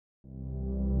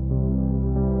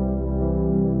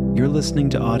You're listening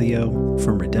to audio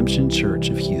from Redemption Church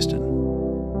of Houston.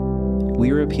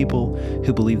 We are a people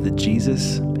who believe that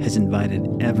Jesus has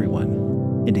invited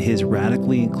everyone into his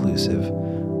radically inclusive,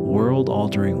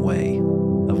 world-altering way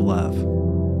of love.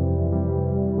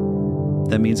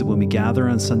 That means that when we gather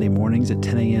on Sunday mornings at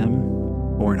 10 a.m.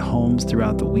 or in homes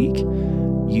throughout the week,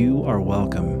 you are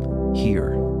welcome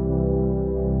here.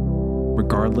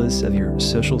 Regardless of your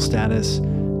social status,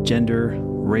 gender,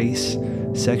 race,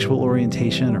 sexual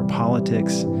orientation, or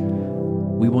politics,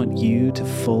 we want you to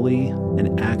fully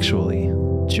and actually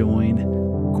join,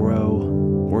 grow,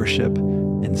 worship,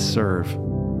 and serve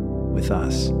with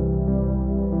us.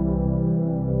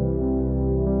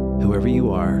 Whoever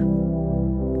you are,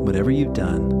 whatever you've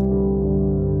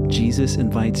done, Jesus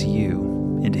invites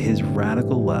you into his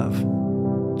radical love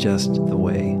just the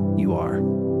way you are.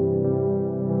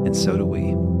 And so do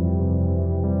we.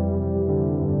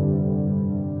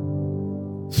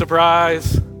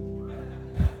 Surprise.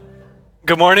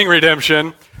 Good morning,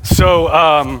 Redemption. So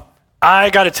I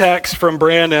got a text from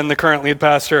Brandon, the current lead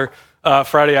pastor,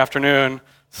 Friday afternoon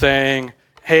saying,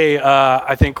 hey,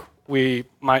 I think we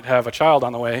might have a child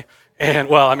on the way. And,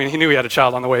 well, I mean, he knew he had a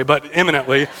child on the way, but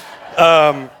imminently.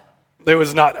 It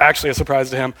was not actually a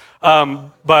surprise to him.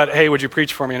 But, hey, would you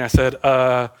preach for me? And I said,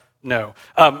 no.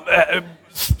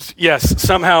 Yes,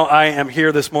 somehow I am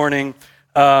here this morning.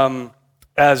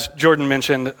 As Jordan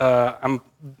mentioned, I'm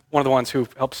one of the ones who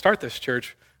helped start this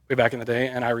church way back in the day,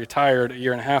 and I retired a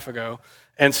year and a half ago.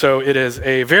 And so it is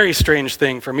a very strange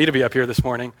thing for me to be up here this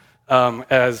morning,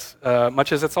 as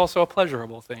much as it's also a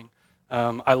pleasurable thing.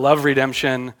 I love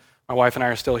Redemption. My wife and I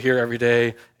are still here every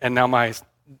day, and now my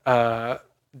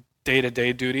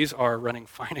day-to-day duties are running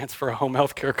finance for a home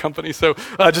health care company, so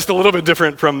just a little bit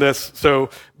different from this, so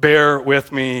bear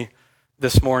with me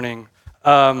this morning.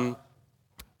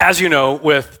 As you know,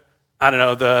 with,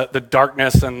 the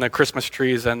darkness and the Christmas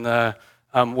trees and the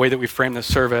way that we frame this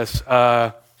service,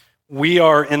 we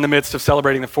are in the midst of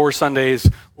celebrating the 4 Sundays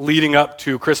leading up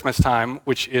to Christmas time,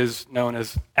 which is known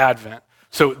as Advent.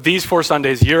 So these 4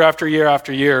 Sundays, year after year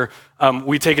after year,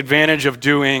 we take advantage of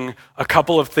doing a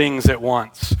couple of things at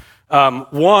once.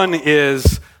 One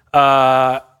is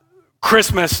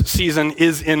Christmas season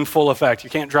is in full effect. You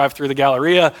can't drive through the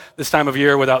Galleria this time of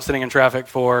year without sitting in traffic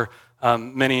for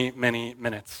many, many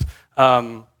minutes.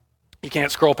 You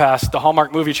can't scroll past the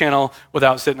Hallmark movie channel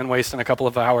without sitting and wasting a couple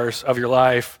of hours of your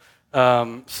life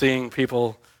seeing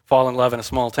people fall in love in a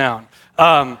small town.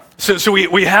 So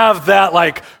we have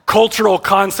that cultural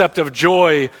concept of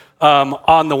joy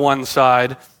on the one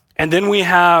side, and then we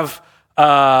have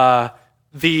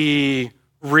the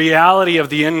reality of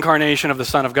the incarnation of the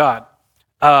Son of God.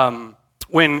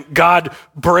 When God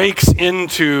breaks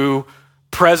into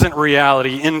present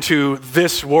reality, into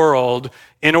this world,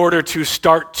 in order to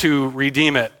start to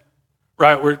redeem it,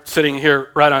 right? We're sitting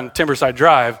here right on Timberside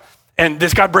Drive, and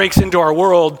this God breaks into our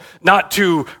world not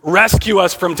to rescue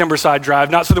us from Timberside Drive,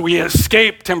 not so that we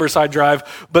escape Timberside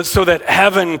Drive, but so that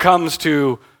heaven comes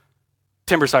to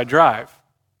Timberside Drive.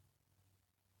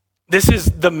 This is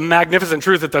the magnificent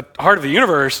truth at the heart of the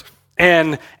universe,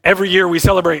 and every year we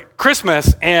celebrate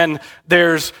Christmas, and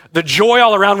there's the joy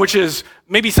all around, which is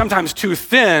maybe sometimes too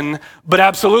thin, but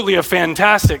absolutely a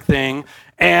fantastic thing,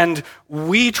 and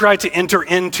we try to enter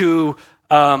into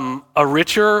a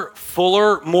richer,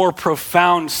 fuller, more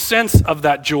profound sense of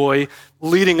that joy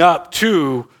leading up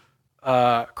to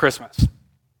Christmas.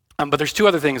 But there's 2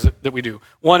 other things that we do.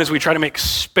 One is we try to make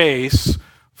space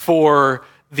for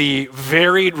the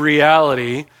varied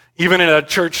reality. Even in a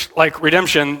church like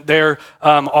Redemption, there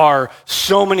are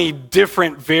so many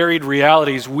different varied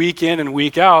realities week in and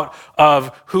week out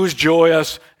of who's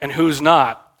joyous and who's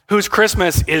not. Whose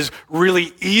Christmas is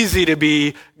really easy to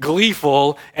be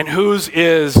gleeful, and whose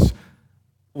is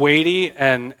weighty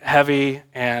and heavy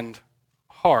and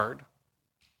hard.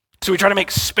 So we try to make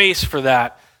space for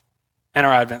that in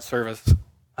our Advent service,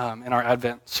 in our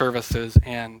Advent services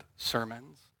and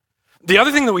sermons. The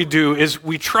other thing that we do is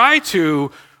we try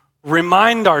to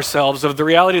remind ourselves of the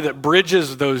reality that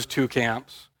bridges those 2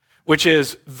 camps, which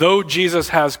is, though Jesus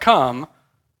has come,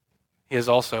 he is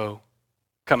also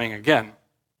coming again.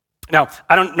 Now,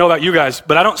 I don't know about you guys,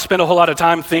 but I don't spend a whole lot of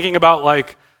time thinking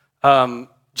about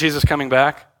Jesus coming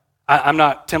back. I'm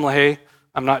not Tim LaHaye.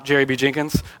 I'm not Jerry B.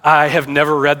 Jenkins. I have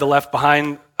never read the Left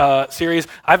Behind series.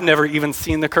 I've never even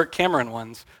seen the Kirk Cameron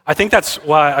ones. I think that's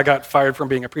why I got fired from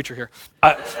being a preacher here.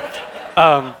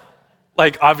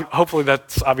 Hopefully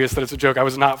that's obvious that it's a joke. I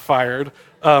was not fired.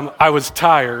 I was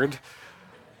tired.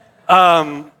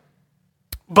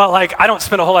 But like, I don't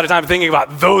spend a whole lot of time thinking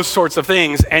about those sorts of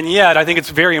things. And yet, I think it's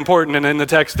very important. And in the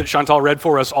text that Chantal read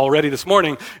for us already this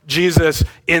morning, Jesus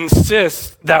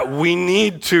insists that we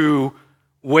need to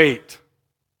wait,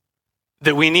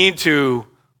 that we need to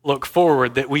look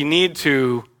forward, that we need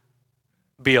to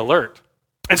be alert.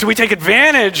 And so we take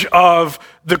advantage of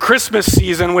the Christmas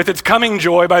season with its coming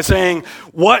joy by saying,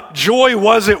 what joy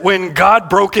was it when God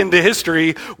broke into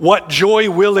history? What joy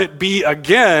will it be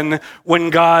again when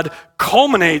God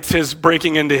culminates his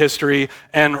breaking into history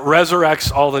and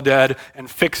resurrects all the dead and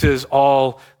fixes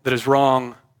all that is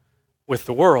wrong with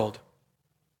the world?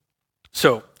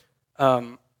 So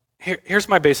here's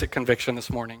my basic conviction this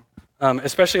morning,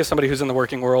 especially as somebody who's in the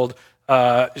working world.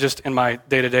 Just in my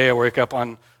day-to-day, I wake up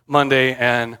on Monday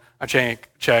and I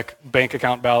check bank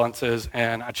account balances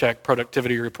and I check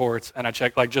productivity reports and I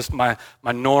check like just my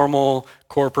normal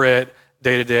corporate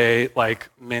day-to-day like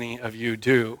many of you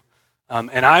do.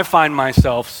 And I find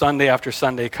myself Sunday after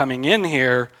Sunday coming in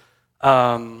here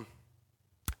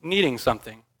needing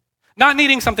something. Not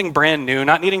needing something brand new,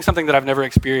 not needing something that I've never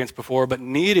experienced before, but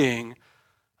needing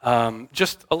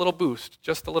just a little boost,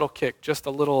 just a little kick, just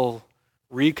a little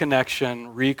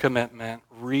reconnection,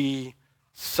 recommitment,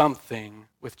 something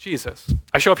with Jesus.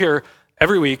 I show up here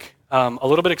every week a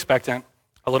little bit expectant,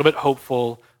 a little bit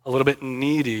hopeful, a little bit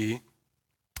needy,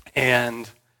 and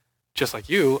just like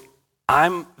you,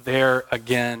 I'm there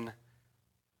again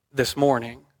this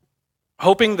morning,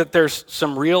 hoping that there's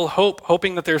some real hope,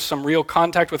 hoping that there's some real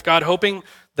contact with God, hoping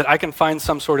that I can find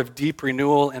some sort of deep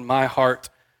renewal in my heart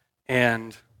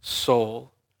and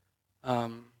soul.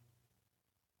 All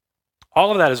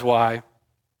of that is why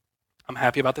I'm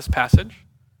happy about this passage,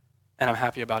 and I'm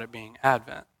happy about it being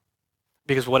Advent.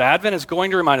 Because what Advent is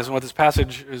going to remind us, and what this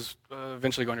passage is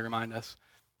eventually going to remind us,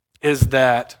 is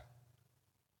that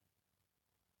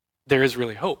there is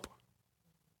really hope.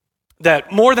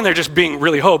 That more than there just being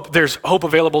really hope, there's hope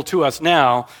available to us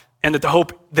now, and that the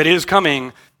hope that is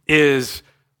coming is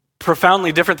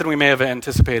profoundly different than we may have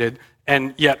anticipated,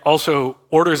 and yet also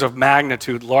orders of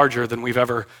magnitude larger than we've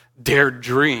ever dared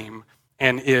dream,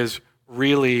 and is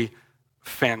really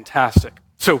fantastic.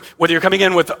 So whether you're coming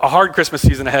in with a hard Christmas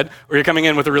season ahead or you're coming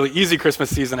in with a really easy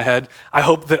Christmas season ahead, I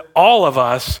hope that all of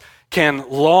us can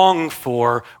long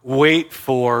for, wait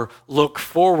for, look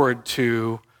forward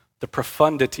to the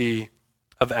profundity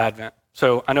of Advent.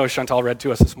 So I know Chantal read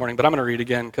to us this morning, but I'm going to read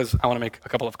again because I want to make a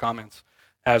couple of comments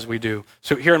as we do.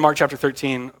 So here in Mark chapter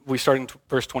 13, we start in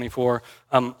verse 24.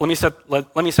 Let me set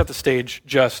the stage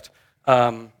just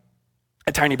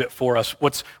a tiny bit for us.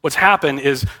 What's happened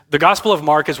is the Gospel of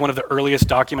Mark is one of the earliest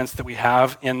documents that we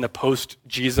have in the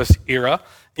post-Jesus era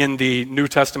in the New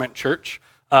Testament church.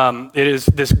 It is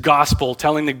this gospel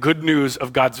telling the good news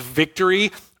of God's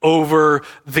victory over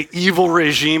the evil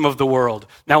regime of the world.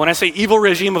 Now, when I say evil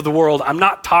regime of the world, I'm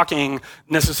not talking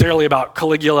necessarily about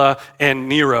Caligula and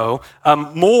Nero.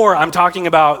 More, I'm talking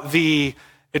about the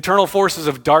eternal forces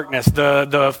of darkness,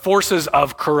 the forces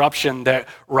of corruption that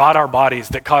rot our bodies,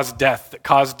 that cause death, that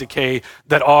cause decay,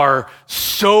 that are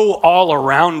so all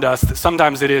around us that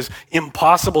sometimes it is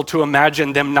impossible to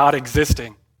imagine them not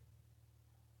existing.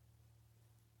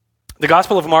 The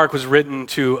Gospel of Mark was written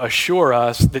to assure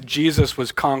us that Jesus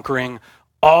was conquering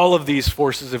all of these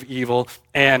forces of evil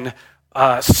and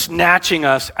snatching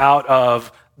us out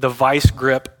of the vice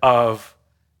grip of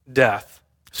death.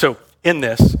 So in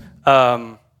this,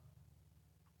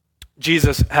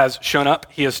 Jesus has shown up.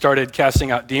 He has started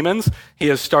casting out demons. He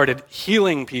has started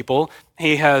healing people.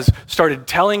 He has started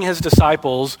telling his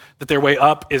disciples that their way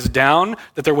up is down,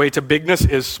 that their way to bigness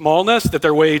is smallness, that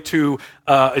their way to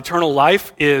eternal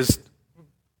life is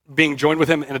being joined with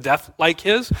him in a death like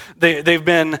his. They've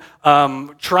been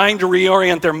trying to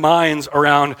reorient their minds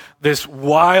around this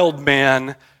wild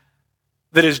man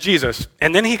that is Jesus.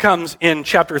 And then he comes in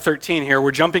chapter 13 here.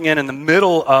 We're jumping in the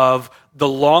middle of the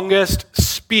longest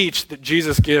speech that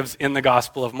Jesus gives in the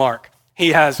Gospel of Mark. He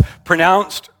has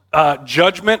pronounced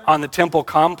judgment on the temple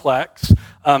complex,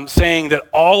 saying that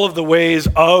all of the ways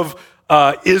of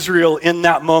Israel in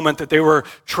that moment that they were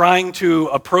trying to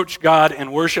approach God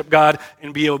and worship God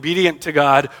and be obedient to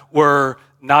God were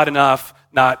not enough,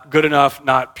 not good enough,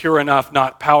 not pure enough,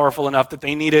 not powerful enough, that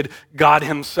they needed God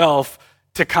himself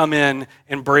to come in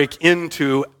and break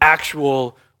into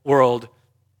actual world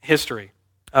history.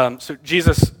 So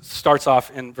Jesus starts off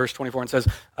in verse 24 and says,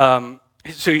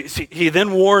 so he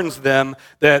then warns them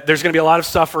that there's going to be a lot of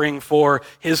suffering for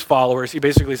his followers. He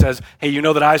basically says, hey, you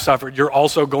know that I suffered. You're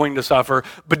also going to suffer,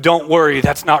 but don't worry,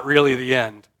 that's not really the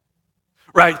end.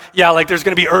 Right? Yeah, like there's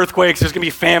going to be earthquakes, there's going to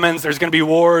be famines, there's going to be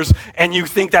wars, and you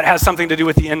think that has something to do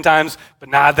with the end times, but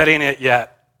nah, that ain't it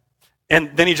yet.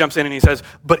 And then he jumps in and he says,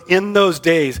 but in those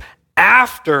days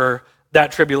after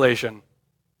that tribulation,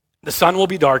 the sun will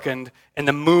be darkened and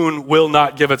the moon will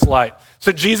not give its light.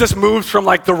 So Jesus moves from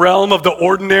like the realm of the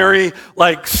ordinary,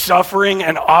 like suffering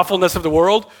and awfulness of the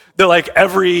world, that like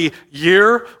every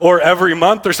year or every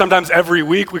month or sometimes every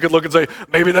week we could look and say,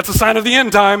 maybe that's a sign of the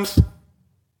end times.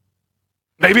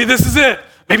 Maybe this is it.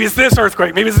 Maybe it's this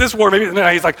earthquake. Maybe it's this war. Maybe no,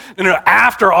 he's like, no.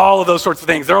 After all of those sorts of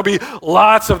things, there will be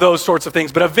lots of those sorts of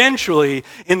things. But eventually,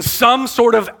 in some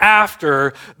sort of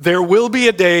after, there will be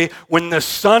a day when the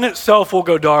sun itself will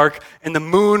go dark and the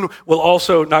moon will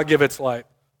also not give its light.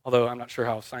 Although I'm not sure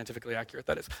how scientifically accurate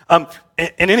that is.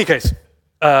 In any case,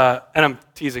 and I'm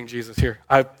teasing Jesus here.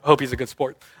 I hope he's a good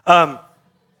sport.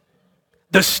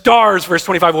 The stars, verse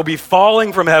 25, will be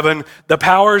falling from heaven. The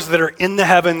powers that are in the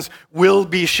heavens will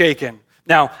be shaken.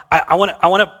 Now, I want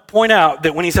to point out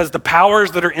that when he says the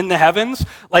powers that are in the heavens,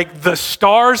 like the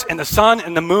stars and the sun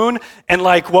and the moon and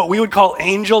like what we would call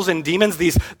angels and demons,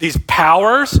 these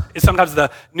powers is sometimes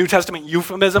the New Testament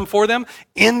euphemism for them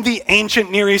in the ancient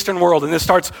Near Eastern world. And this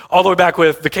starts all the way back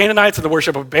with the Canaanites and the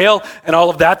worship of Baal and all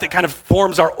of that kind of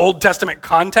forms our Old Testament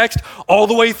context all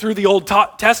the way through the Old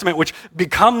Testament, which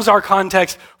becomes our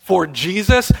context for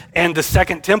Jesus and the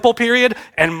Second Temple period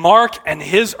and Mark and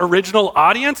his original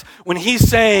audience when he's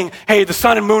saying, hey, the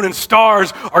sun and moon and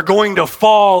stars are going to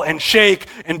fall and shake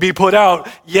and be put out.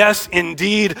 Yes,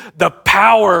 indeed, the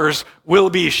powers will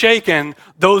be shaken.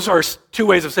 Those are two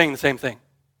ways of saying the same thing.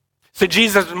 So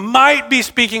Jesus might be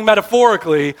speaking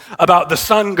metaphorically about the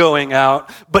sun going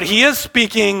out, but he is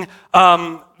speaking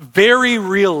very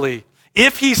really.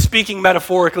 If he's speaking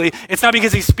metaphorically, it's not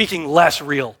because he's speaking less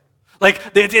real. Like,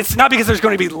 it's not because there's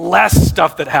going to be less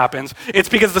stuff that happens. It's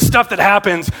because the stuff that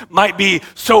happens might be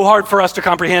so hard for us to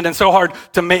comprehend and so hard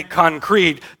to make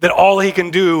concrete that all he can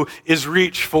do is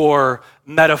reach for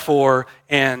metaphor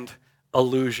and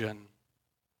allusion.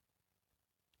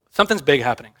 Something's big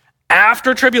happening.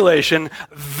 After tribulation,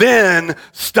 then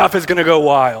stuff is going to go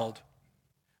wild.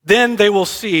 Then they will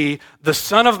see the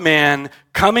Son of Man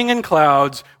coming in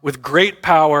clouds with great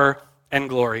power and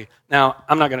glory. Now,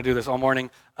 I'm not going to do this all morning.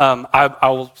 I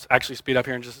will actually speed up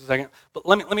here in just a second. But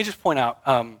let me just point out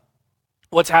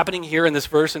what's happening here in this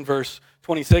verse, in verse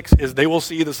 26, is they will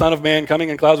see the Son of Man coming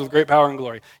in clouds with great power and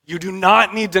glory. You do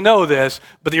not need to know this,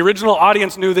 but the original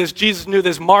audience knew this. Jesus knew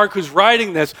this. Mark, who's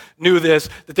writing this, knew this,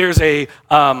 that there's a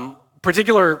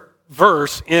particular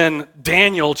verse in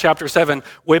Daniel chapter 7,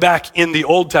 way back in the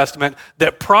Old Testament,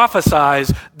 that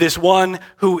prophesies this one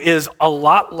who is a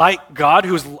lot like God,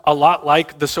 who's a lot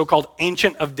like the so-called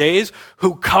Ancient of Days,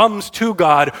 who comes to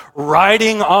God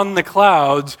riding on the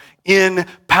clouds in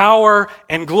power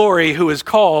and glory, who is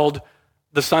called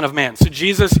the Son of Man. So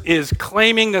Jesus is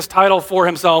claiming this title for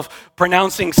himself,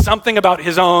 pronouncing something about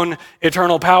his own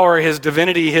eternal power, his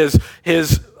divinity, his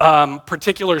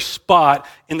particular spot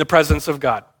in the presence of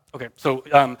God. Okay, so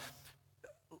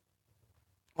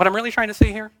what I'm really trying to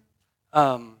say here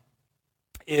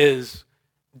is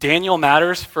Daniel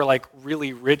matters for like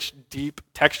really rich, deep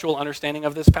textual understanding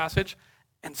of this passage,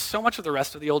 and so much of the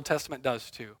rest of the Old Testament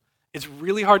does too. It's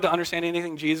really hard to understand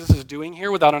anything Jesus is doing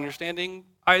here without understanding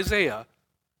Isaiah.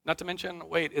 Not to mention,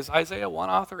 wait, is Isaiah one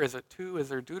author? Is it two? Is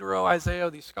there Deutero, Isaiah?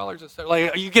 These scholars,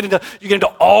 like you get into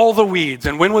all the weeds.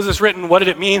 And when was this written? What did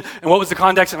it mean? And what was the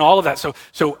context? And all of that. So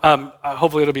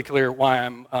hopefully it'll be clear why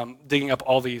I'm digging up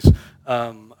all these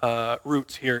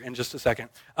roots here in just a second.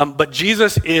 But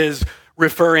Jesus is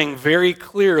referring very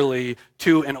clearly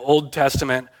to an Old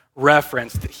Testament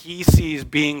reference that he sees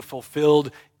being fulfilled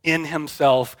in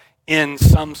himself in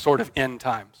some sort of end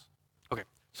times. Okay,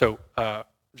 so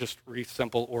just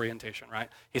simple orientation, right?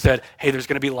 He said, hey, there's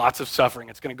going to be lots of suffering.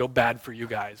 It's going to go bad for you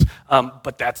guys.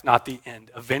 But that's not the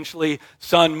end. Eventually,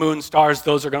 sun, moon, stars,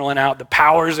 those are going to win out. The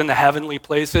powers in the heavenly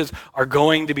places are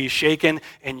going to be shaken,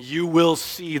 and you will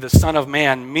see the Son of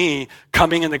Man, me,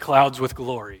 coming in the clouds with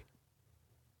glory.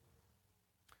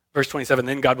 Verse 27,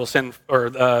 then God will send, or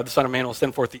the Son of Man will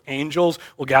send forth the angels,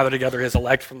 will gather together his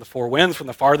elect from the four winds, from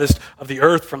the farthest of the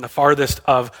earth, from the farthest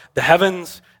of the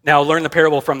heavens. Now learn the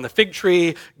parable from the fig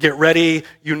tree. Get ready.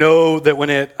 You know that when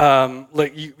it,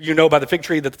 you know by the fig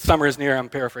tree that the summer is near. I'm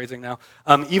paraphrasing now.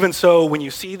 Even so, when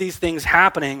you see these things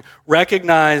happening,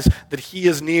 recognize that he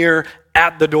is near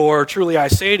at the door. Truly I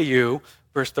say to you,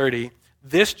 verse 30,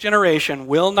 this generation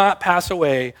will not pass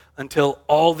away until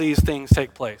all these things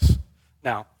take place.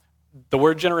 Now, the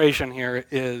word generation here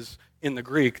is, in the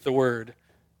Greek, the word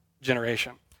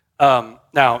generation.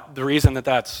 Now, the reason that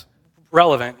that's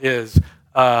relevant is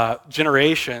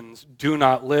generations do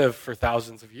not live for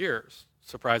thousands of years,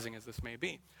 surprising as this may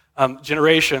be.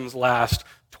 Generations last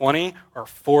 20 or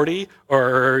 40,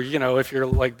 or, if you're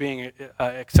like being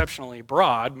exceptionally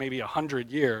broad, maybe 100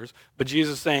 years. But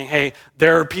Jesus is saying, hey,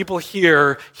 there are people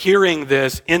here hearing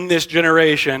this in this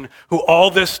generation who all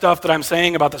this stuff that I'm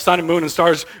saying about the sun and moon and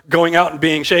stars going out and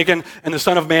being shaken and the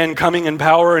Son of Man coming in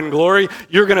power and glory,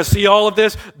 you're going to see all of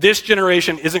this. This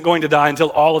generation isn't going to die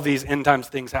until all of these end times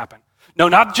things happen. No,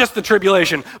 not just the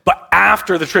tribulation, but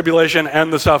after the tribulation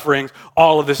and the sufferings,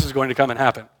 all of this is going to come and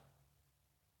happen.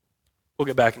 We'll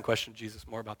get back and question Jesus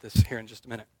more about this here in just a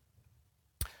minute.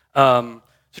 So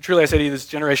truly I say to you, this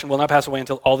generation will not pass away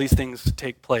until all these things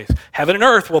take place. Heaven and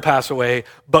earth will pass away,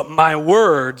 but my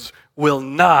words will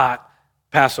not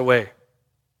pass away.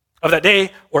 Of that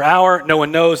day or hour, no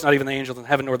one knows, not even the angels in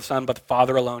heaven nor the Son, but the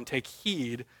Father alone. Take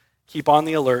heed, keep on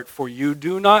the alert, for you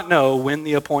do not know when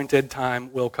the appointed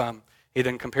time will come. He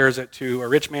then compares it to a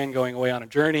rich man going away on a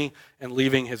journey and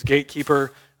leaving his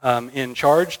gatekeeper in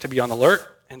charge to be on the alert.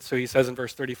 And so he says in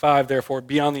verse 35, therefore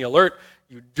be on the alert.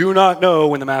 You do not know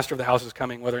when the master of the house is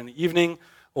coming, whether in the evening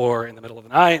or in the middle of the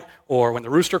night or when the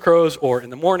rooster crows or in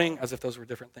the morning, as if those were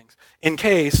different things. In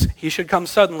case he should come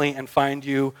suddenly and find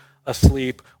you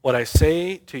asleep, what I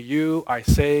say to you, I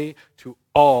say to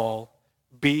all,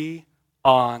 be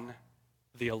on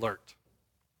the alert.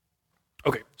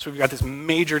 Okay, so we've got this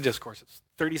major discourse. It's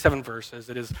 37 verses.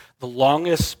 It is the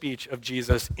longest speech of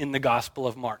Jesus in the Gospel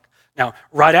of Mark. Now,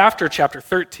 right after chapter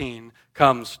 13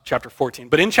 comes chapter 14.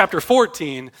 But in chapter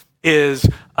 14 is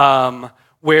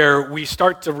where we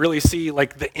start to really see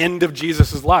like the end of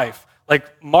Jesus' life.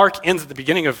 Like Mark ends at the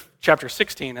beginning of chapter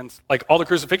 16, and like all the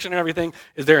crucifixion and everything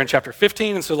is there in chapter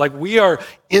 15. And so like we are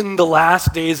in the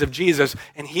last days of Jesus,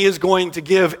 and he is going to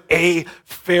give a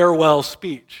farewell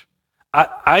speech.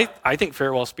 I think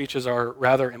farewell speeches are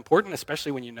rather important,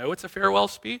 especially when you know it's a farewell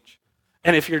speech.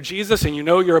 And if you're Jesus and you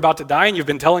know you're about to die and you've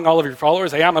been telling all of your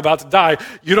followers, hey, I'm about to die,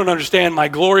 you don't understand my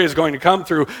glory is going to come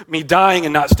through me dying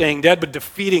and not staying dead, but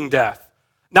defeating death.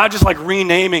 Not just like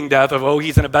renaming death of, oh,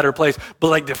 he's in a better place, but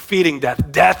like defeating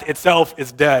death. Death itself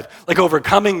is dead. Like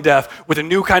overcoming death with a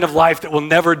new kind of life that will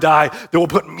never die, that will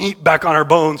put meat back on our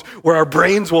bones, where our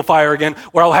brains will fire again,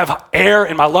 where I'll have air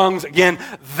in my lungs again.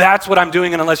 That's what I'm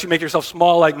doing, and unless you make yourself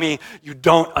small like me, you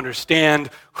don't understand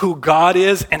who God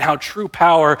is and how true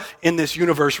power in this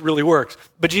universe really works.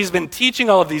 But Jesus has been teaching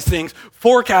all of these things,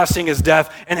 forecasting his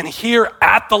death, and then here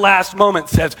at the last moment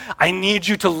says, I need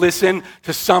you to listen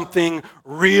to something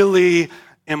really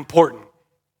important.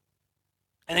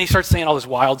 And then he starts saying all this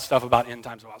wild stuff about end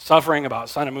times, about suffering, about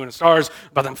sun and moon and stars,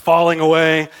 about them falling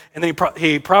away. And then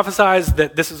he prophesies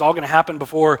that this is all going to happen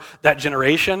before that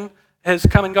generation has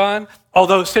come and gone.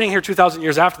 Although sitting here 2,000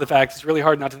 years after the fact, it's really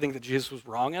hard not to think that Jesus was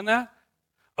wrong in that.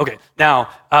 Okay, now,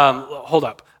 hold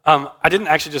up. I didn't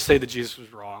actually just say that Jesus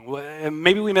was wrong.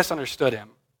 Maybe we misunderstood him.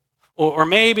 Or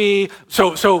maybe,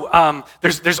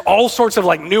 there's all sorts of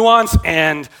like nuance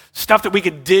and stuff that we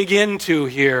could dig into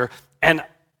here, and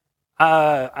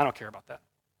I don't care about that.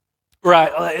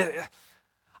 Right,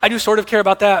 I do sort of care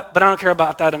about that, but I don't care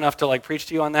about that enough to like preach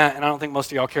to you on that, and I don't think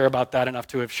most of y'all care about that enough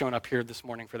to have shown up here this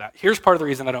morning for that. Here's part of the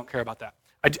reason I don't care about that.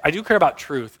 I do care about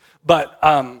truth, but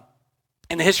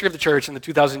in the history of the church in the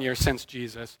 2,000 years since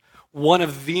Jesus, one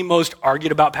of the most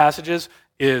argued about passages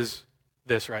is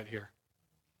this right here.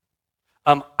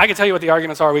 I can tell you what the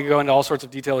arguments are. We can go into all sorts of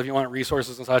detail if you want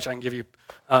resources and such. I can give you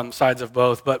sides of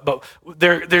both. But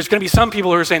there's going to be some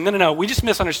people who are saying, no, we just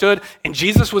misunderstood, and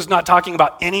Jesus was not talking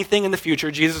about anything in the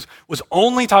future. Jesus was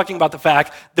only talking about the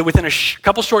fact that within a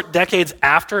couple short decades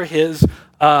after his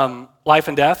life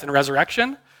and death and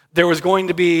resurrection, there was going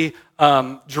to be,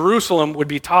 Jerusalem would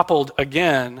be toppled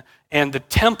again, and the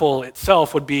temple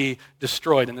itself would be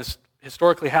destroyed. And this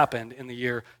historically happened in the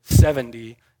year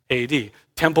 70 AD.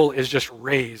 Temple is just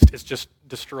razed, it's just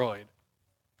destroyed.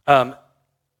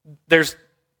 There's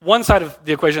one side of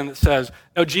the equation that says,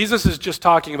 no, Jesus is just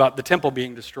talking about the temple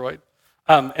being destroyed.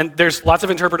 And there's lots of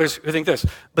interpreters who think this.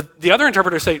 But the other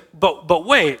interpreters say, but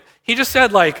wait, he just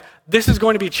said like, this is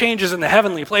going to be changes in the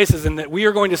heavenly places and that we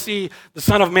are going to see the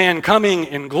Son of Man coming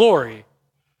in glory.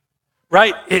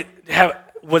 Right?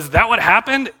 Was that what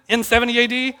happened in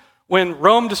 70 AD when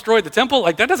Rome destroyed the temple?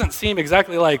 Like that doesn't seem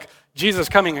exactly like Jesus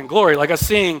coming in glory, like us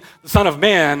seeing the Son of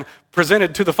Man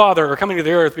presented to the Father or coming to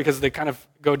the earth, because they kind of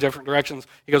go different directions.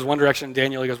 He goes one direction in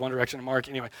Daniel, he goes one direction in Mark.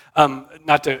 Anyway,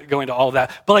 not to go into all of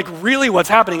that. But like really what's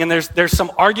happening, and there's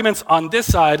some arguments on this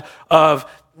side of,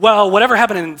 well, whatever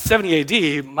happened in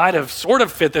 70 AD might have sort of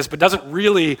fit this, but doesn't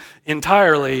really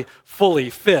entirely fully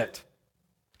fit.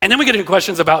 And then we get into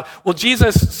questions about, well,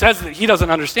 Jesus says that he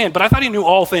doesn't understand, but I thought he knew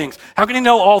all things. How can he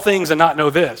know all things and not know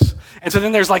this? And so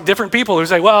then there's like different people who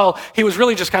say, well, he was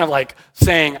really just kind of like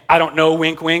saying, I don't know,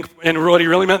 wink, wink. And what he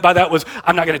really meant by that was,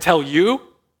 I'm not going to tell you.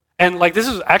 And like, this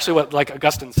is actually what like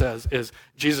Augustine says is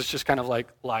Jesus just kind of like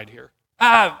lied here.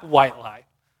 White lie.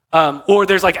 Or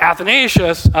there's like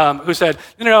Athanasius who said,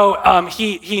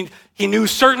 he knew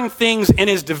certain things in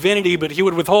his divinity, but he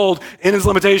would withhold in his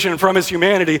limitation from his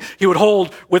humanity. He would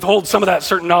withhold some of that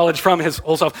certain knowledge from his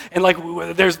whole self. And like,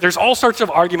 there's all sorts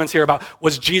of arguments here about,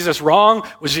 was Jesus wrong?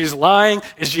 Was Jesus lying?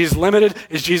 Is Jesus limited?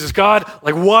 Is Jesus God?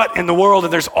 Like, what in the world?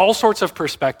 And there's all sorts of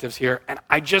perspectives here. And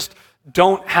I just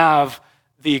don't have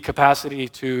the capacity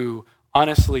to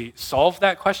honestly solve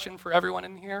that question for everyone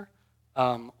in here,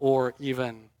 or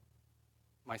even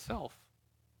myself.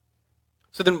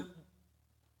 So then,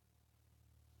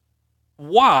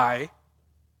 why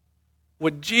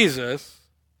would Jesus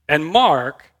and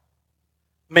Mark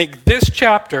make this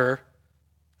chapter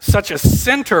such a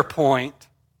center point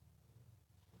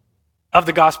of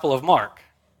the Gospel of Mark?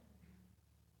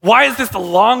 Why is this the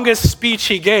longest speech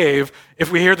he gave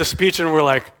if we hear the speech and we're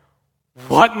like,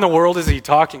 what in the world is he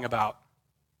talking about?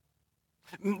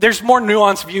 There's more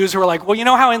nuanced views who are like, well, you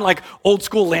know how in like old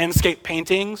school landscape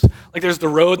paintings, like there's the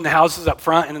road and the houses up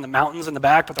front and then the mountains in the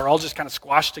back, but they're all just kind of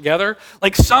squashed together?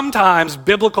 Like sometimes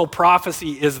biblical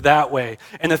prophecy is that way,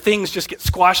 and the things just get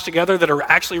squashed together that are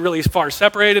actually really far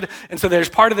separated. And so there's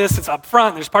part of this that's up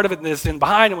front, and there's part of it that's in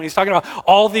behind. And when he's talking about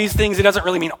all these things, he doesn't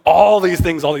really mean all these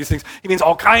things. He means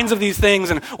all kinds of these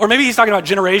things. Or maybe he's talking about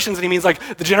generations and he means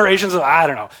like the generations of, I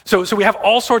don't know. So we have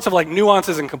all sorts of like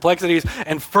nuances and complexities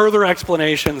and further explanations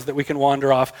that we can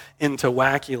wander off into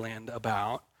wacky land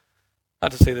about.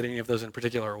 Not to say that any of those in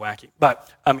particular are wacky,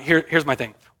 but here's my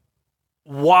thing.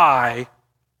 Why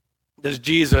does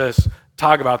Jesus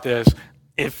talk about this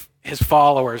if his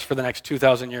followers for the next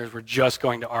 2,000 years were just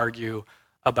going to argue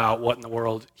about what in the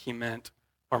world he meant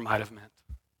or might have meant?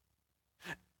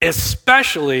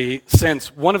 Especially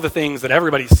since one of the things that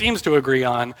everybody seems to agree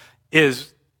on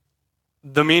is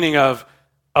the meaning of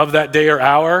that day or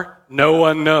hour, no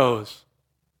one knows.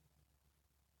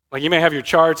 Like you may have your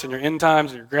charts and your end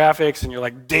times and your graphics and your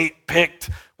like date picked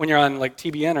when you're on like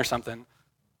TBN or something.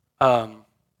 But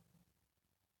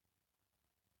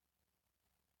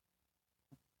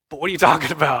what are you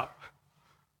talking about?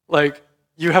 Like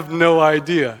you have no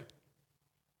idea.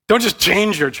 Don't just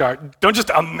change your chart. Don't just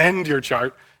amend your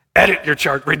chart, edit your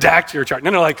chart, redact your chart.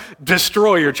 No, like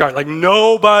destroy your chart. Like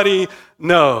nobody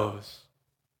knows.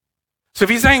 So if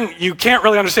he's saying you can't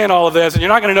really understand all of this and you're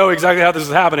not going to know exactly how this is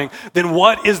happening, then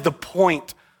what is the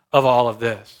point of all of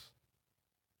this?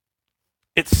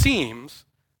 It seems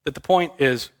that the point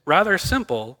is rather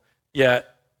simple,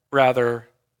 yet rather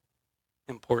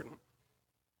important.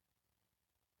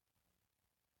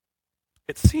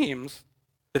 It seems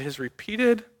that his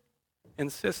repeated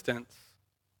insistence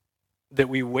that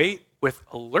we wait with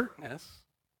alertness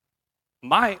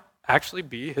might actually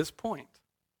be his point.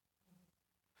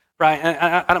 Right,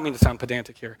 and I don't mean to sound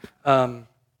pedantic here. I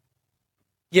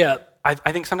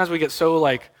think sometimes we get so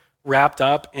like wrapped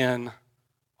up in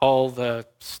all the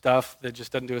stuff that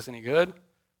just doesn't do us any good,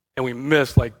 and we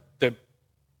miss like the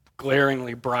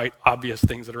glaringly bright, obvious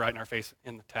things that are right in our face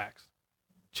in the text.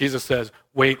 Jesus says,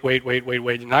 wait. You're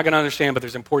not going to understand, but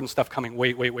there's important stuff coming.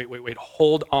 Wait.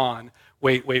 Hold on.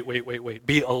 Wait.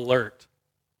 Be alert.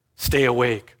 Stay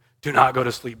awake. Do not go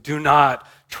to sleep. Do not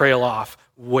trail off.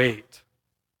 Wait.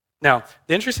 Now,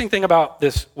 the interesting thing about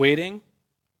this waiting,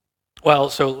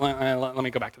 so let me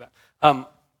go back to that.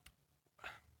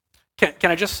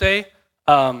 Can I just say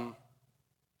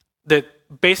that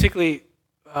basically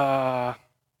the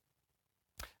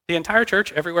entire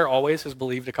church, everywhere, always has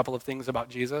believed a couple of things about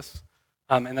Jesus,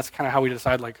 and that's kind of how we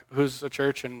decide like who's a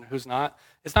church and who's not.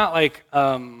 It's not like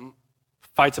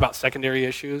fights about secondary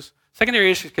issues. Secondary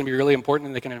issues can be really important,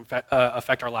 and they can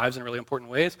affect our lives in really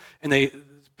important ways, and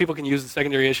people can use the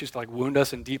secondary issues to like wound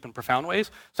us in deep and profound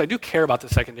ways. So I do care about the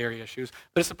secondary issues,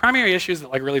 but it's the primary issues that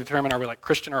like really determine are we like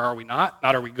Christian or are we not?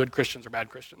 Not are we good Christians or bad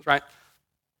Christians, right?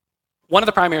 One of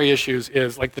the primary issues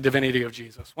is like the divinity of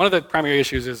Jesus. One of the primary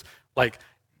issues is like,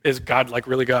 is God like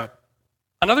really God?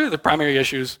 Another of the primary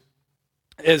issues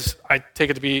is, I take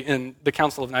it to be in the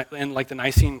Council of in like the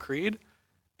Nicene Creed,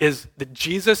 is that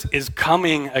Jesus is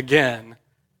coming again,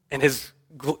 and his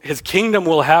kingdom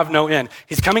will have no end.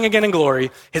 He's coming again in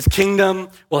glory. His kingdom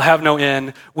will have no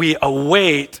end. We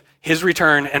await his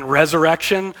return and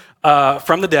resurrection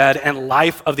from the dead and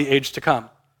life of the age to come.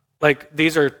 Like,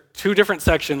 these are two different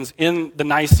sections in the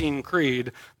Nicene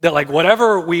Creed that, like,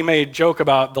 whatever we may joke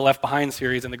about the Left Behind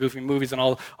series and the Goofy movies and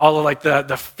all of like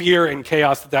the fear and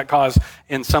chaos that caused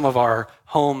in some of our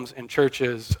homes and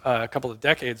churches a couple of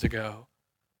decades ago.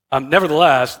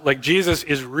 Nevertheless, like, Jesus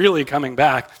is really coming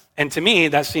back. And to me,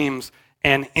 that seems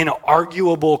an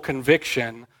inarguable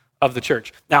conviction of the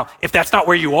church. Now, if that's not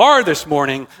where you are this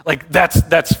morning, like,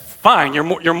 that's fine.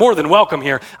 You're more than welcome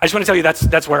here. I just want to tell you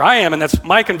that's where I am, and that's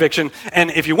my conviction. And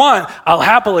if you want, I'll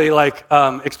happily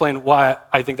explain why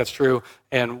I think that's true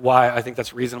and why I think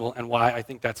that's reasonable and why I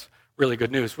think that's really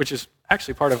good news, which is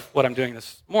actually part of what I'm doing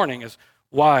this morning, is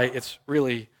why it's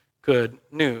really good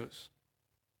news.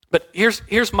 But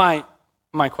here's my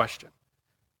question.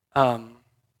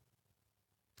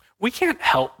 We can't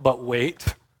help but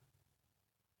wait.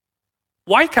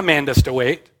 Why command us to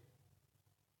wait?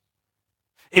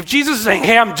 If Jesus is saying,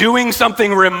 hey, I'm doing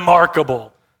something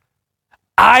remarkable,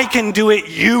 I can do it,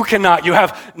 you cannot. You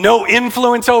have no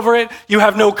influence over it. You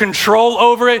have no control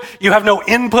over it. You have no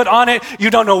input on it. You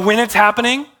don't know when it's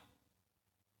happening.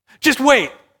 Just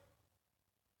wait.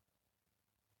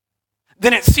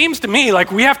 Then it seems to me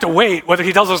like we have to wait whether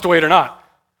he tells us to wait or not.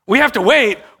 We have to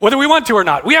wait whether we want to or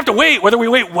not. We have to wait whether we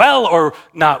wait well or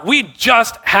not. We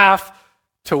just have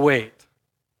to wait.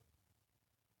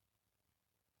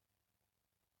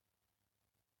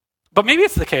 But maybe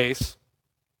it's the case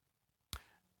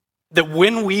that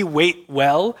when we wait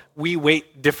well, we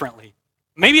wait differently.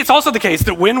 Maybe it's also the case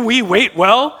that when we wait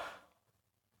well,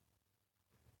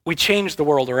 we change the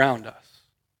world around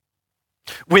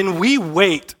us. When we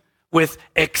wait with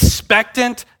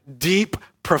expectant, deep,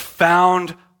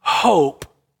 profound hope,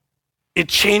 it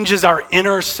changes our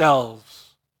inner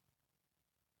selves.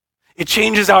 It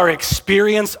changes our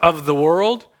experience of the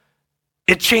world.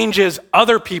 It changes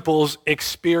other people's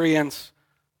experience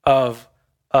of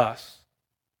us.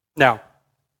 Now,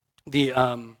 the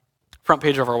front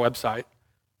page of our website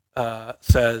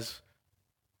says,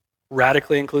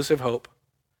 radically inclusive hope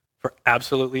for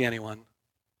absolutely anyone.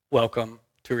 Welcome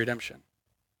to redemption.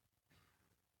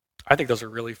 I think those are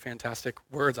really fantastic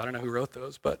words. I don't know who wrote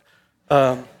those, but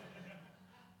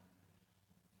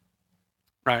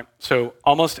right. So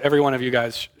almost every one of you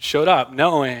guys showed up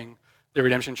knowing the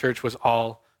Redemption Church was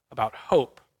all about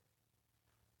hope.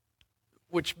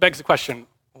 Which begs the question,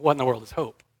 what in the world is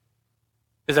hope?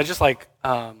 Is that just like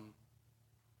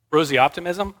rosy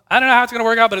optimism? I don't know how it's going to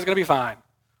work out, but it's going to be fine.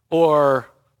 Or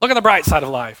look at the bright side of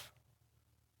life.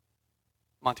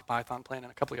 Monty Python playing in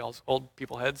a couple of y'all's old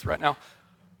people heads right now.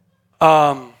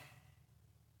 Or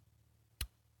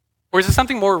is it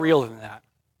something more real than that?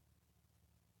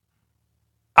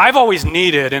 I've always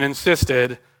needed and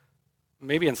insisted,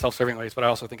 maybe in self-serving ways, but I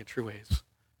also think in true ways,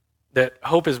 that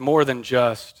hope is more than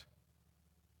just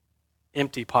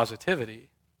empty positivity.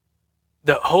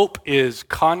 That hope is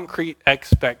concrete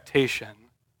expectation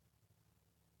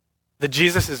that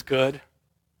Jesus is good,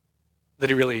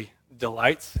 that he really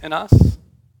delights in us,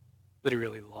 that he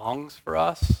really longs for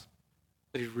us,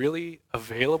 that he's really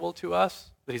available to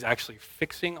us, that he's actually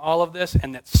fixing all of this,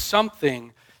 and that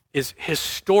something is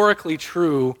historically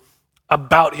true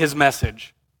about his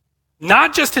message.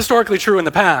 Not just historically true in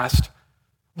the past,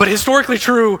 but historically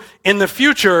true in the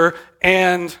future,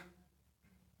 and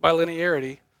by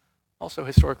linearity, also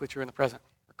historically true in the present,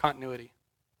 or continuity.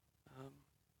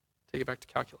 Take it back to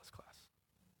calculus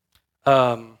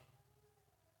class.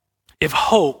 If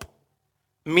hope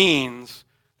means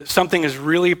that something is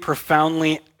really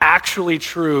profoundly actually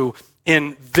true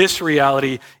in this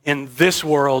reality, in this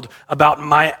world, about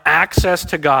my access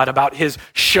to God, about his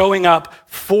showing up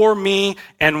for me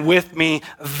and with me,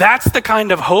 that's the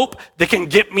kind of hope that can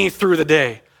get me through the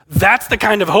day. That's the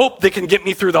kind of hope that can get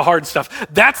me through the hard stuff.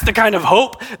 That's the kind of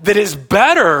hope that is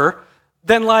better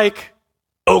than like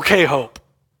okay hope.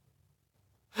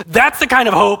 That's the kind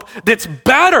of hope that's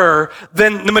better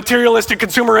than the materialistic,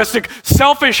 consumeristic,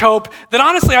 selfish hope that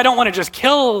honestly I don't want to just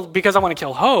kill because I want to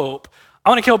kill hope. I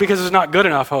want to kill because it's not good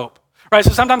enough hope. Right?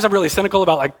 So sometimes I'm really cynical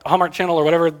about like Hallmark Channel or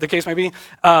whatever the case may be.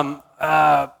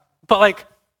 But like,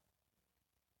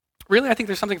 really I think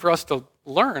there's something for us to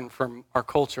learn from our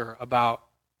culture about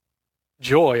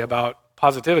joy, about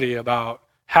positivity, about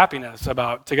happiness,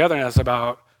 about togetherness,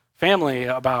 about family,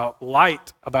 about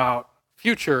light, about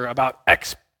future, about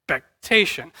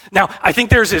expectation. Now, I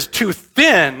think theirs is too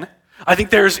thin. I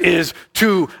think theirs is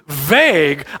too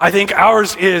vague. I think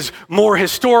ours is more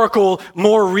historical,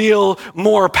 more real,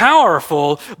 more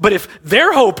powerful. But if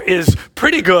their hope is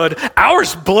pretty good,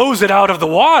 ours blows it out of the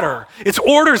water. It's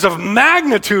orders of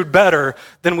magnitude better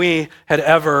than we had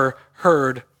ever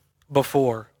heard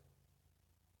before.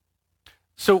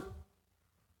 So,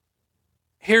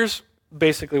 here's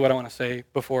basically what I want to say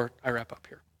before I wrap up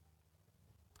here,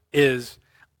 is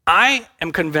I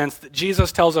am convinced that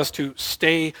Jesus tells us to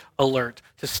stay alert,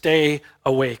 to stay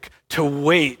awake, to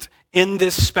wait in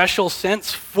this special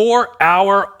sense for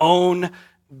our own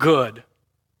good.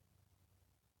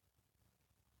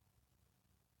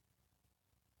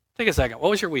 Take a second. What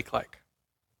was your week like?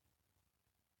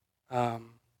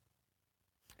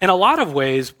 In a lot of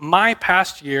ways, my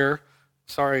past year,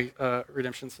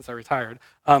 Redemption, since I retired,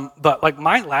 but like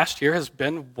my last year has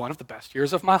been one of the best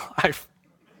years of my life.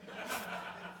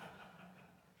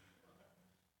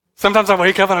 Sometimes I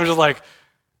wake up and I'm just like,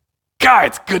 God,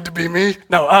 it's good to be me.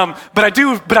 No, but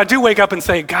I do wake up and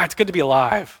say, God, it's good to be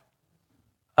alive.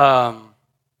 I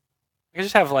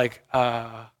just have like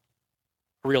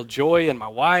real joy in my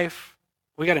wife.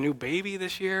 We got a new baby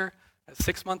this year, a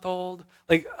 6-month-old.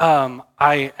 Like,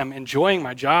 I am enjoying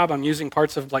my job. I'm using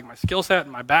parts of like my skill set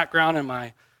and my background and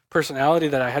my personality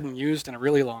that I hadn't used in a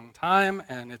really long time,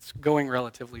 and it's going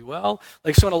relatively well.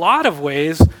 Like, so in a lot of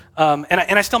ways, and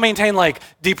I still maintain like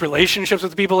deep relationships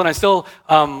with people, and I still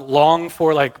long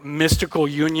for like mystical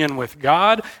union with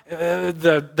God.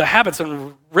 The habits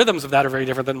and rhythms of that are very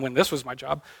different than when this was my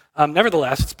job.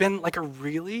 Nevertheless, it's been like a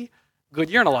really good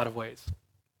year in a lot of ways.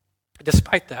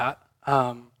 Despite that,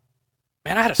 man,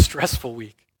 I had a stressful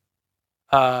week.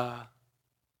 There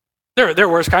were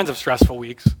worse kinds of stressful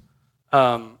weeks.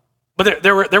 But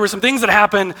there were some things that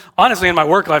happened, honestly, in my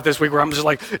work life this week where I'm just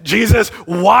like, Jesus,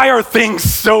 why are things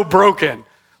so broken?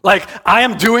 Like, I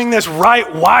am doing this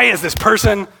right. Why is this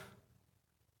person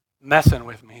messing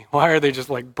with me? Why are they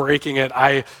just like breaking it?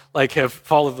 I like have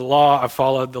followed the law. I've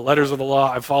followed the letters of the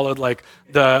law. I've followed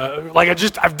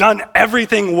I've done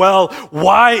everything well.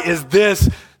 Why is this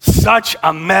such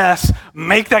a mess?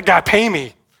 Make that guy pay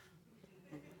me.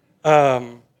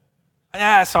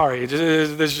 Sorry.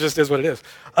 This just is what it is.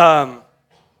 I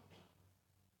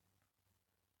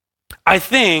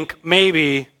think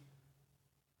maybe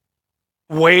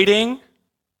waiting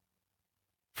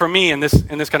for me in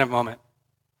this kind of moment.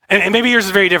 And maybe yours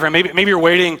is very different. Maybe you're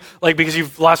waiting like because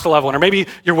you've lost a loved one, or maybe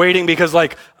you're waiting because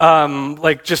like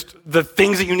just the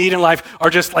things that you need in life are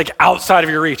just like outside of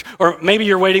your reach. Or maybe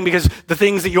you're waiting because the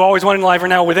things that you always want in life are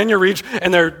now within your reach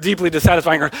and they're deeply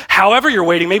dissatisfying. Or however you're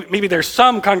waiting, maybe there's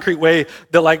some concrete way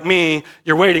that like me,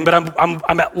 you're waiting. But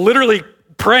I'm literally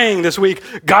praying this week,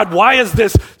 God, why is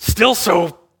this still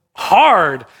so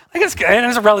hard? And it's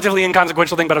a relatively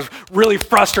inconsequential thing, but I was really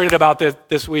frustrated about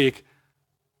this week.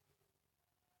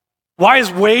 Why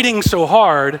is waiting so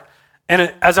hard?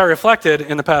 And as I reflected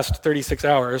in the past 36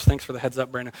 hours, thanks for the heads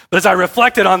up, Brandon, but as I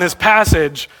reflected on this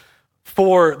passage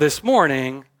for this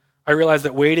morning, I realized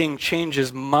that waiting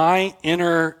changes my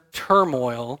inner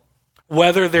turmoil,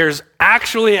 whether there's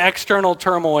actually external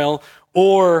turmoil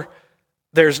or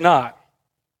there's not.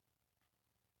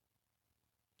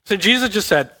 So Jesus just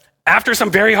said, after some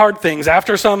very hard things,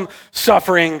 after some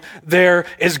suffering, there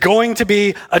is going to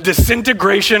be a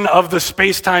disintegration of the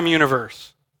space-time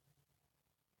universe.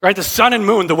 Right? The sun and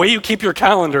moon, the way you keep your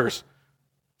calendars, is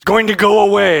going to go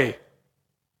away.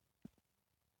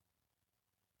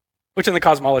 Which in the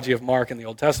cosmology of Mark in the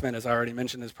Old Testament, as I already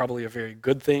mentioned, is probably a very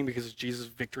good thing because it's Jesus'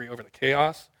 victory over the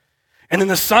chaos. And then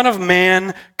the Son of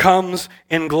Man comes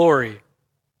in glory.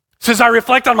 So as I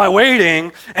reflect on my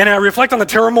waiting and I reflect on the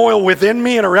turmoil within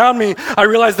me and around me, I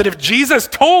realize that if Jesus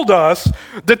told us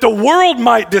that the world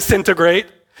might disintegrate,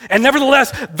 and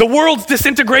nevertheless, the world's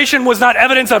disintegration was not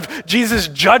evidence of Jesus'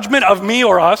 judgment of me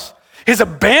or us, his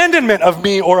abandonment of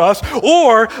me or us,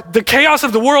 or the chaos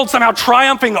of the world somehow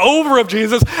triumphing over of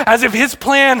Jesus as if his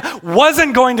plan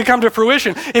wasn't going to come to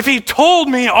fruition. If he told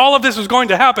me all of this was going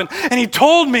to happen, and he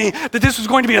told me that this was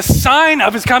going to be a sign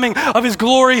of his coming, of his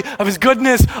glory, of his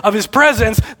goodness, of his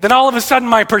presence, then all of a sudden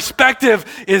my perspective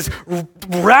is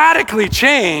radically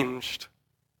changed.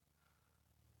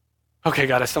 Okay,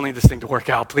 God, I still need this thing to work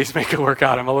out. Please make it work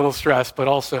out. I'm a little stressed, but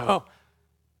also,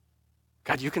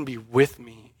 God, you can be with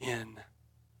me in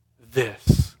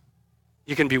this.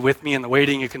 You can be with me in the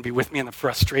waiting. You can be with me in the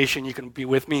frustration. You can be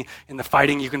with me in the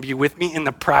fighting. You can be with me in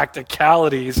the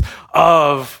practicalities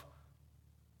of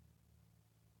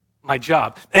my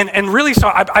job. And really,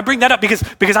 so I bring that up because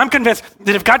I'm convinced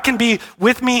that if God can be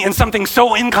with me in something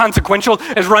so inconsequential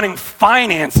as running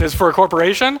finances for a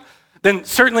corporation, then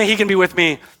certainly he can be with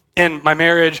me in my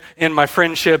marriage, in my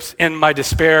friendships, in my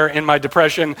despair, in my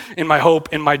depression, in my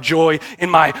hope, in my joy, in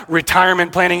my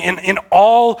retirement planning, in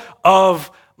all of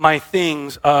my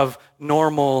things of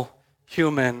normal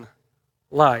human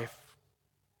life.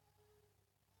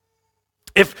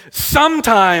 if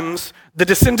sometimes the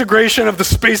disintegration of the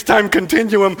space-time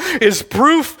continuum is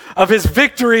proof of his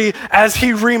victory as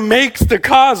he remakes the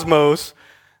cosmos,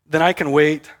 then I can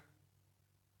wait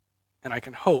and I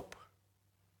can hope.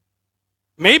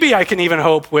 Maybe I can even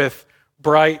hope with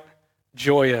bright,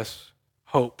 joyous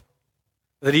hope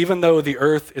that even though the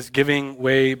earth is giving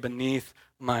way beneath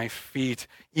my feet,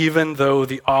 even though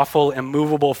the awful,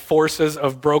 immovable forces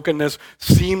of brokenness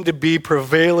seem to be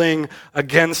prevailing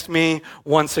against me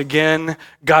once again,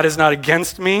 God is not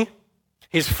against me,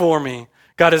 he's for me.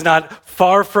 God is not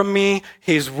far from me,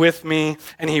 he's with me,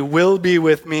 and he will be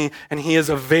with me, and he is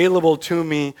available to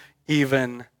me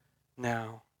even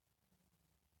now.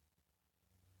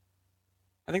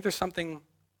 I think there's something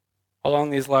along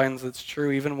these lines that's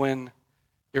true even when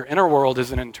your inner world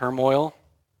isn't in turmoil.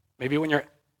 Maybe when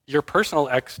your personal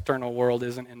external world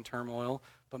isn't in turmoil,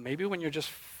 but maybe when you're just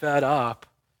fed up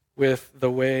with the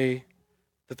way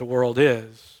that the world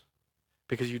is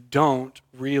because you don't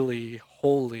really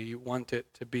wholly want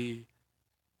it to be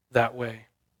that way.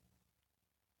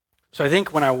 So I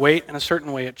think when I wait in a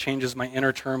certain way, it changes my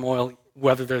inner turmoil,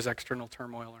 whether there's external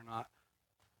turmoil or not.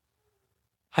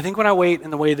 I think when I wait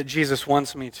in the way that Jesus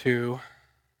wants me to,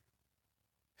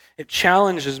 it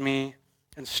challenges me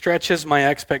and stretches my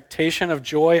expectation of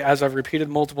joy, as I've repeated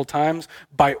multiple times,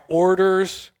 by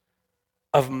orders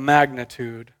of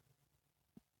magnitude.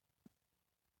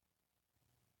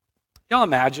 Y'all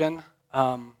imagine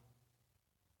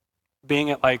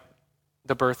being at like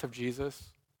the birth of Jesus?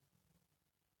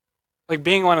 Like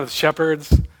being one of the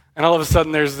shepherds, and all of a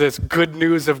sudden there's this good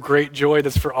news of great joy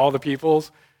that's for all the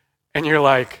peoples, and you're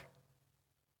like,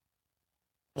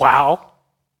 wow.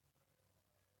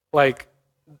 Like,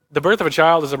 the birth of a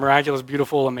child is a miraculous,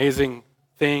 beautiful, amazing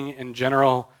thing in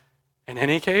general, in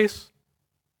any case.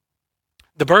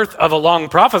 The birth of a long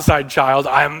prophesied child,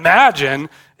 I imagine,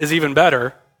 is even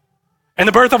better. And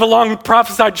the birth of a long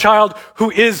prophesied child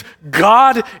who is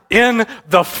God in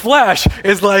the flesh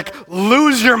is like,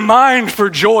 lose your mind for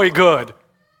joy good.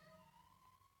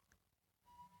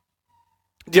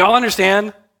 Do y'all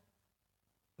understand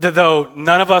that though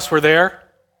none of us were there,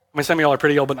 I mean, some of y'all are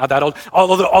pretty old, but not that old.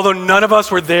 Although none of us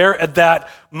were there at that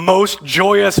most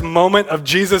joyous moment of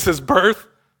Jesus' birth,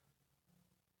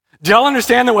 do y'all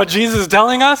understand that what Jesus is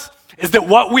telling us is that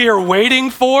what we are waiting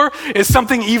for is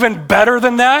something even better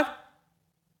than that?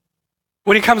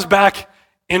 When he comes back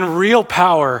in real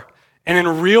power and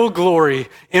in real glory,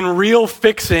 in real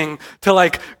fixing to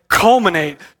like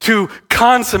culminate, to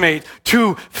consummate,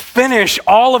 to finish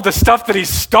all of the stuff that he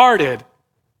started.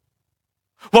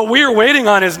 What we are waiting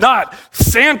on is not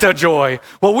Santa joy.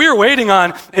 What we are waiting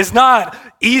on is not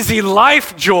easy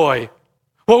life joy.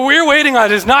 What we're waiting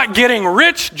on is not getting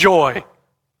rich joy.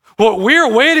 What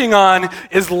we're waiting on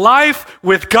is life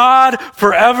with God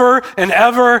forever and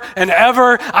ever and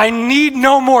ever. I need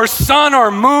no more sun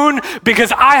or moon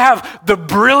because I have the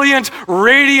brilliant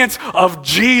radiance of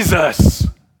Jesus.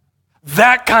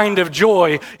 That kind of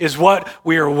joy is what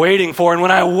we are waiting for. And when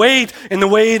I wait in the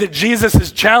way that Jesus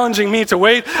is challenging me to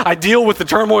wait, I deal with the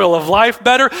turmoil of life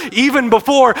better, even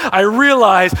before I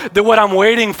realize that what I'm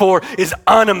waiting for is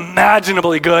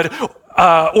unimaginably good,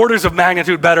 orders of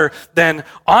magnitude better than,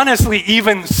 honestly,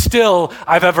 even still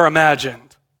I've ever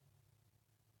imagined.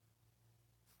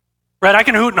 Right? I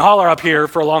can hoot and holler up here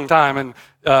for a long time, and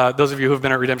those of you who have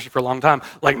been at Redemption for a long time,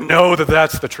 like, know that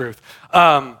that's the truth.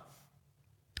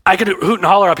 I could hoot and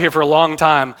holler up here for a long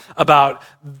time about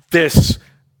this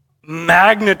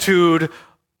magnitude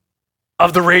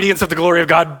of the radiance of the glory of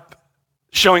God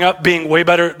showing up being way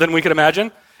better than we could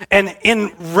imagine. And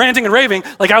in ranting and raving,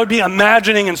 like I would be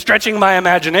imagining and stretching my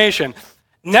imagination.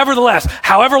 Nevertheless,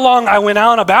 however long I went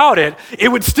on about it, it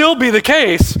would still be the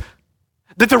case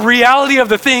that the reality of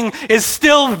the thing is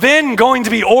still then going to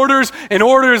be orders and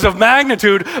orders of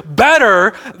magnitude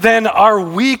better than our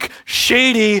weak,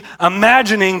 shady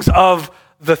imaginings of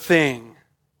the thing.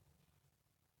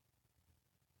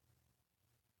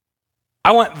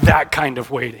 I want that kind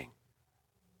of waiting.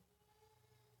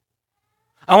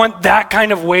 I want that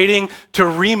kind of waiting to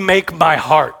remake my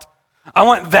heart. I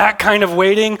want that kind of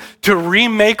waiting to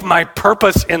remake my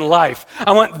purpose in life.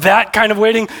 I want that kind of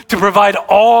waiting to provide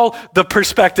all the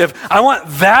perspective. I want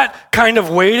that kind of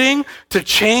waiting to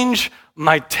change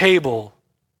my table.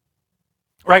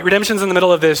 Right? Redemption's in the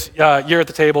middle of this year at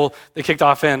the table. They kicked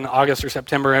off in August or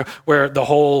September, where the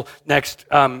whole next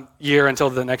year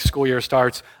until the next school year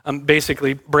starts.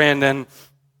 Basically, Brandon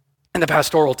and the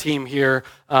pastoral team here,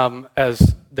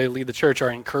 as they lead the church, are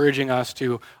encouraging us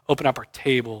to open up our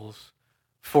tables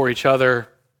for each other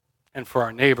and for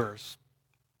our neighbors.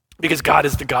 because God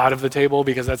is the God of the table,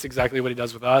 because that's exactly what he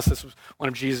does with us. This was one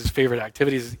of Jesus' favorite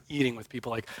activities, is eating with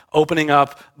people, like opening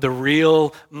up the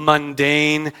real,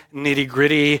 mundane,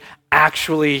 nitty-gritty,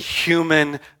 actually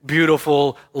human,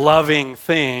 beautiful, loving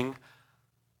thing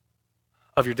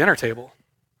of your dinner table.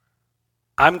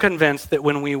 I'm convinced that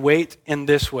when we wait in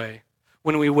this way,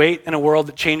 when we wait in a world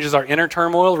that changes our inner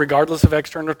turmoil, regardless of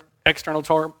external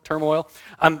turmoil,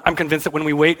 I'm convinced that when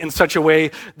we wait in such a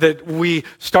way that we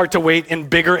start to wait in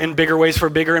bigger and bigger ways for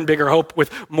bigger and bigger hope,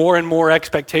 with more and more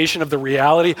expectation of the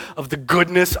reality of the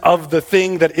goodness of the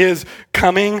thing that is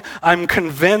coming, I'm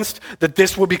convinced that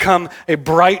this will become a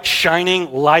bright,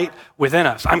 shining light within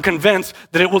us. I'm convinced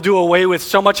that it will do away with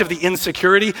so much of the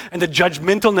insecurity and the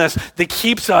judgmentalness that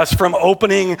keeps us from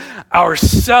opening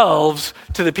ourselves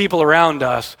to the people around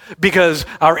us, because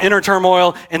our inner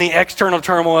turmoil and the external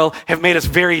turmoil have made us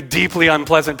very deeply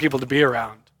unpleasant people to be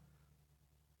around.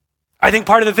 I think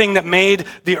part of the thing that made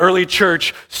the early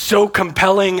church so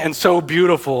compelling and so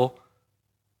beautiful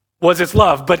was its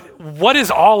love. But what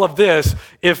is all of this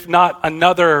if not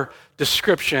another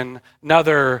description,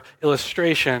 another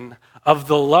illustration of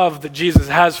the love that Jesus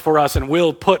has for us and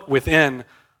will put within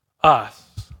us?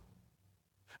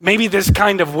 Maybe this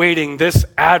kind of waiting, this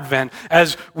Advent,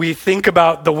 as we think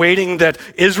about the waiting that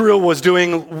Israel was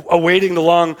doing, awaiting the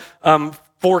long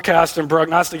forecast and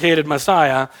prognosticated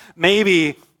Messiah,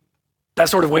 maybe that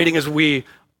sort of waiting as we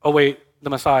await the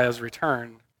Messiah's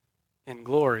return in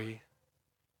glory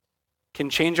can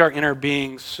change our inner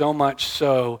being so much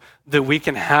so that we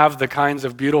can have the kinds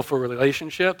of beautiful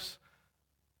relationships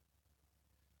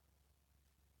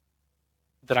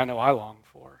that I know I long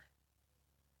for.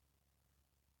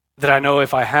 That I know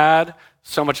if I had,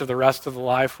 so much of the rest of the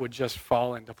life would just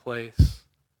fall into place,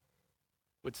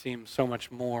 would seem so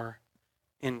much more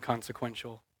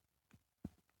inconsequential.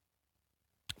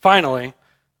 Finally,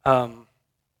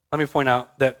 let me point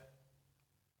out that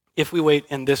if we wait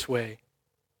in this way,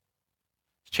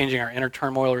 it's changing our inner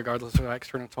turmoil regardless of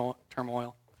external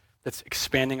turmoil, that's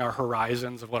expanding our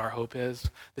horizons of what our hope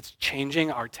is, that's changing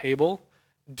our table.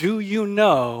 Do you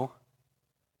know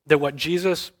that what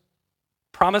Jesus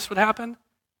promised would happen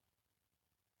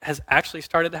has actually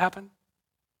started to happen?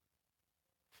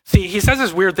 See, he says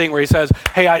this weird thing where he says,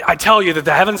 hey, I tell you that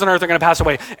the heavens and earth are going to pass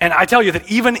away, and I tell you that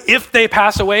even if they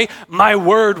pass away, my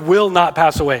word will not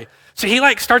pass away. So he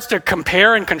starts to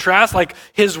compare and contrast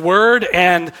his word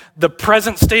and the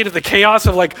present state of the chaos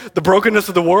of the brokenness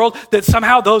of the world, that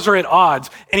somehow those are at odds.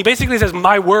 And he basically says,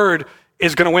 my word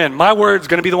is going to win. My word's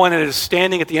going to be the one that is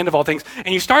standing at the end of all things.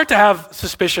 And you start to have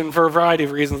suspicion for a variety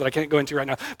of reasons that I can't go into right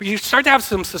now. But you start to have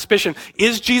some suspicion.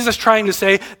 Is Jesus trying to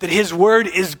say that his word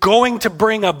is going to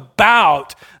bring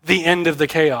about the end of the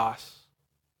chaos?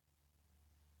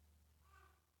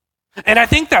 And I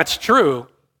think that's true.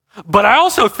 But I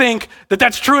also think that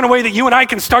that's true in a way that you and I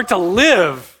can start to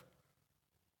live.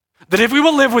 That if we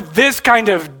will live with this kind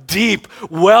of deep,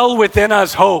 well within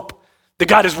us hope, that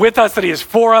God is with us, that he is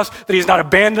for us, that he has not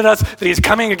abandoned us, that he is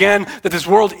coming again, that this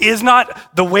world is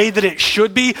not the way that it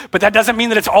should be, but that doesn't mean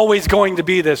that it's always going to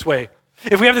be this way.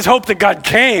 If we have this hope that God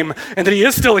came and that he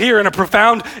is still here in a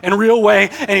profound and real way,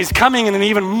 and he's coming in an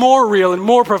even more real and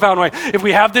more profound way, if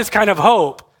we have this kind of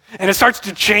hope, and it starts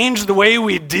to change the way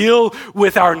we deal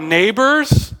with our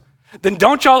neighbors, then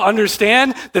don't y'all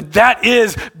understand that that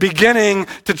is beginning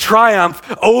to triumph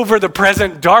over the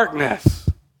present darkness?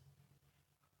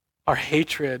 Our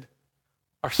hatred,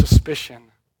 our suspicion,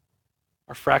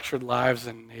 our fractured lives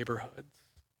and neighborhoods.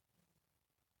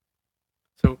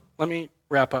 So let me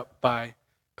wrap up by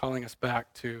calling us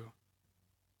back to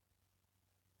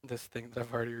this thing that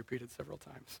I've already repeated several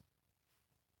times.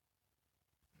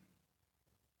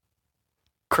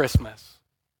 Christmas.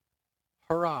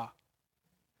 Hurrah.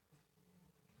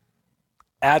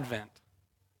 Advent.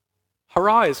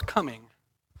 Hurrah is coming.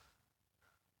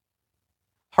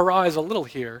 Hurrah is a little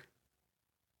here.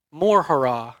 More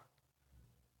hurrah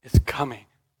is coming.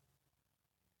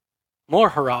 More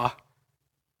hurrah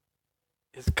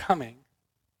is coming.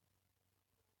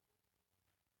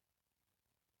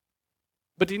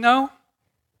 But do you know,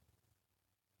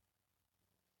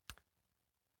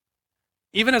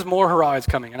 even as more hurrah is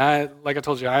coming, and like I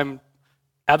told you, I'm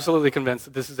absolutely convinced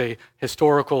that this is a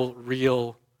historical,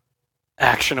 real,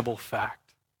 actionable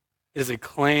fact. It is a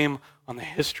claim on the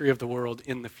history of the world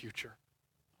in the future.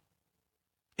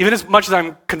 Even as much as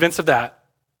I'm convinced of that,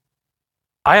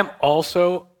 I am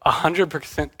also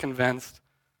 100% convinced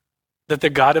that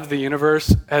the God of the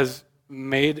universe has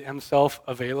made himself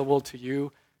available to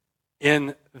you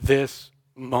in this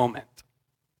moment.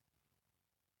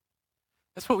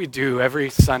 That's what we do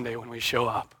every Sunday when we show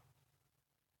up.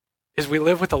 is we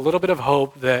live with a little bit of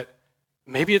hope that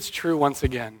maybe it's true once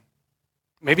again.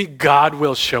 Maybe God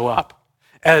will show up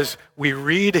as we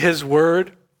read his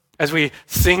word, as we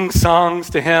sing songs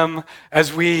to him,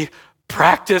 as we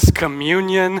practice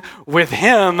communion with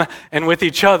him and with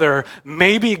each other.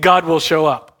 Maybe God will show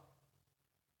up.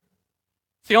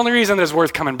 It's the only reason it's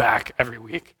worth coming back every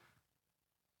week.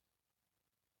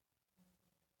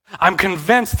 I'm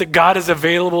convinced that God is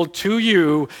available to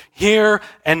you here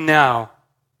and now,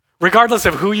 regardless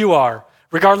of who you are,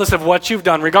 regardless of what you've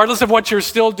done, regardless of what you're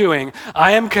still doing.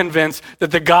 I am convinced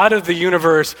that the God of the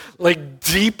universe,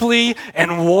 deeply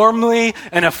and warmly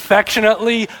and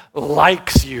affectionately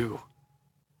likes you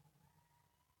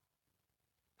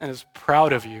and is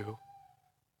proud of you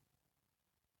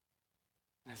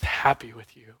and is happy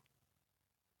with you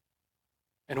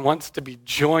and wants to be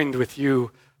joined with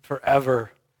you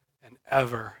forever and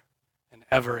ever and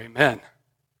ever. Amen.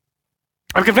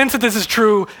 I'm convinced that this is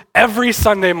true every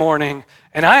Sunday morning,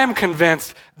 and I am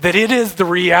convinced that it is the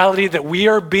reality that we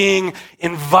are being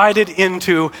invited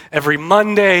into every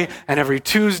Monday and every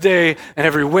Tuesday and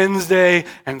every Wednesday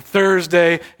and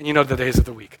Thursday, and the days of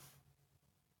the week.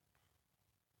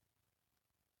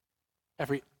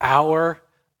 Every hour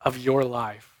of your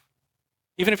life,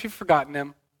 even if you've forgotten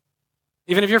him,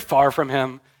 even if you're far from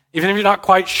him, even if you're not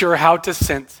quite sure how to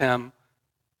sense him,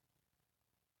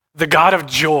 the God of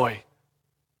joy,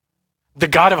 the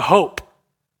God of hope,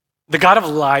 the God of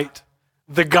light,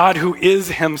 the God who is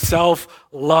himself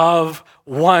love,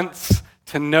 wants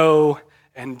to know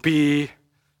and be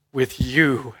with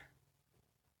you.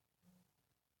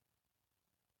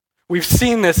 We've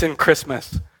seen this in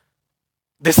Christmas.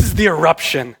 This is the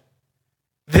eruption.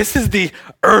 This is the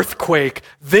earthquake.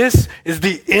 This is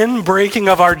the inbreaking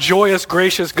of our joyous,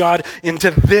 gracious God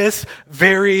into this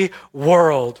very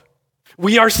world.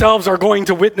 We ourselves are going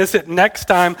to witness it next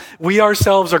time. We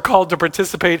ourselves are called to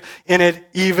participate in it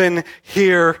even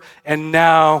here and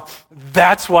now.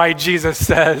 That's why Jesus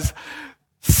says,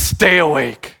 stay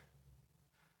awake,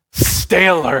 stay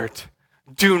alert.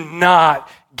 Do not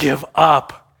give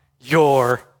up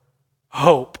your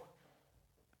hope.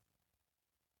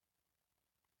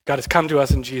 God has come to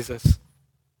us in Jesus.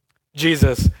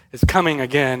 Jesus is coming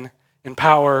again in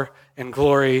power and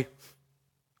glory.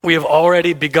 We have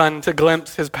already begun to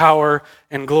glimpse his power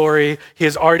and glory. He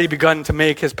has already begun to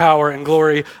make his power and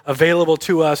glory available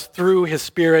to us through his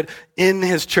Spirit in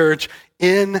his church,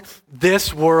 in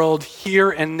this world, here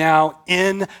and now,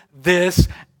 in this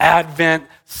Advent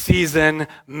season.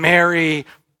 Merry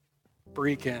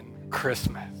freaking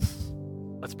Christmas.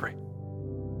 Let's pray.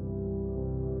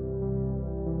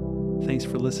 Thanks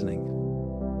for listening.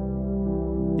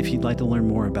 If you'd like to learn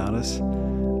more about us,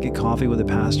 get coffee with a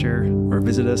pastor, or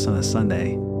visit us on a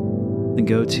Sunday, then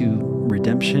go to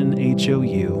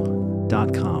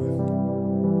redemptionhou.com.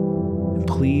 And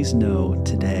please know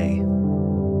today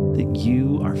that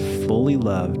you are fully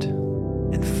loved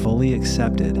and fully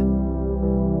accepted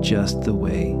just the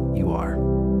way you are.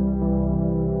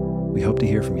 We hope to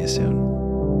hear from you soon.